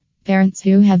Parents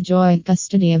who have joint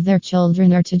custody of their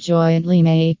children are to jointly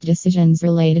make decisions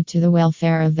related to the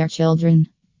welfare of their children.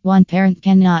 One parent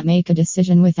cannot make a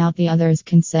decision without the other's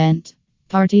consent.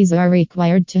 Parties are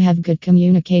required to have good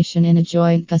communication in a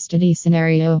joint custody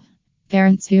scenario.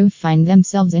 Parents who find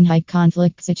themselves in high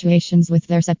conflict situations with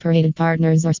their separated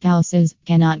partners or spouses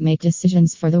cannot make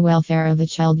decisions for the welfare of a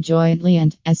child jointly,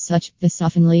 and, as such, this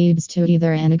often leads to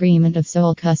either an agreement of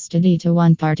sole custody to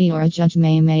one party or a judge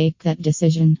may make that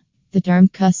decision. The term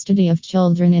custody of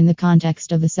children in the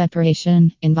context of a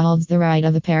separation involves the right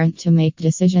of a parent to make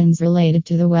decisions related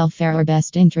to the welfare or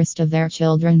best interest of their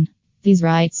children. These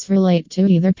rights relate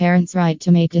to either parent's right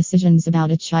to make decisions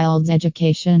about a child's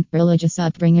education, religious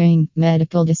upbringing,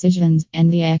 medical decisions,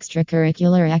 and the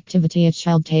extracurricular activity a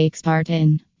child takes part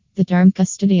in. The term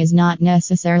custody is not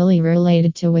necessarily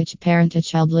related to which parent a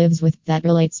child lives with, that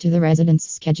relates to the residence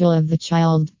schedule of the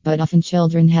child, but often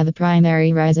children have a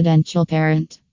primary residential parent.